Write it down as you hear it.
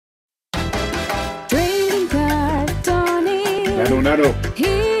Claro.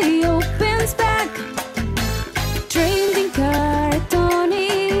 He opens back. Trading card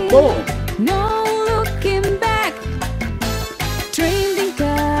Tony. Boom. No looking back. Trading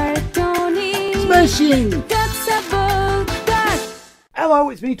card Tony. Smashing. That's about that. Hello,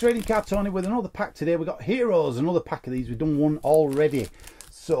 it's me, Trading Card Tony, with another pack today. We've got Heroes, another pack of these. We've done one already.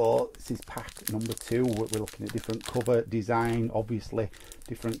 So this is pack number 2. We're looking at different cover design, obviously,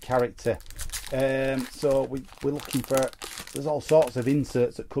 different character. So we're looking for, there's all sorts of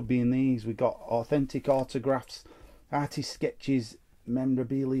inserts that could be in these. We've got authentic autographs, artist sketches,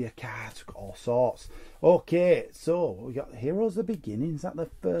 memorabilia cards, we've got all sorts. Okay, so we got Heroes the Beginning. Is that the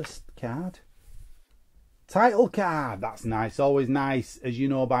first card? Title card, that's nice. Always nice, as you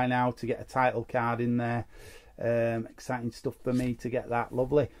know by now, to get a title card in there. Exciting stuff for me to get that.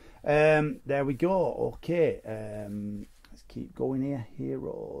 Lovely. There we go. Okay, let's keep going here.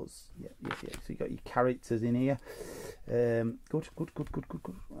 Heroes. Yep. So you got your characters in here. Good.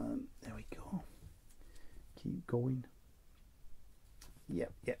 There we go. Keep going.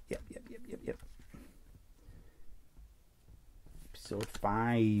 Yep. Episode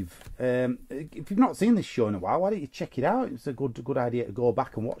 5. If you've not seen this show in a while, why don't you check it out? It's a good idea to go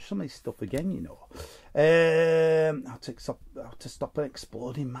back and watch some of this stuff again, you know. How to stop an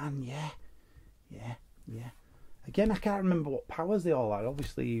exploding man. Yeah. Again, I can't remember what powers they all are.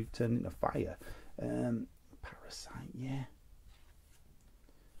 Obviously, you turn into fire. Parasite. Yeah.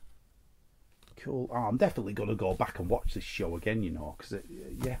 Cool. Oh, I'm definitely going to go back and watch this show again, you know, because it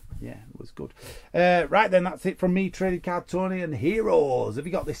was good. Right then, that's it from me, Trading Card Tony and Heroes. Have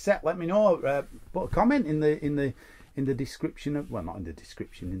you got this set? Let me know. Put a comment in the description of, well, not in the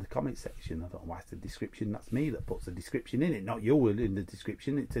description, in the comment section. I don't know why it's the description. That's me that puts the description in it, not you in the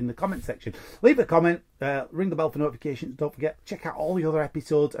description. It's in the comment section. Leave a comment, ring the bell for notifications. Don't forget, check out all the other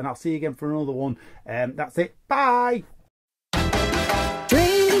episodes, and I'll see you again for another one. That's it. Bye.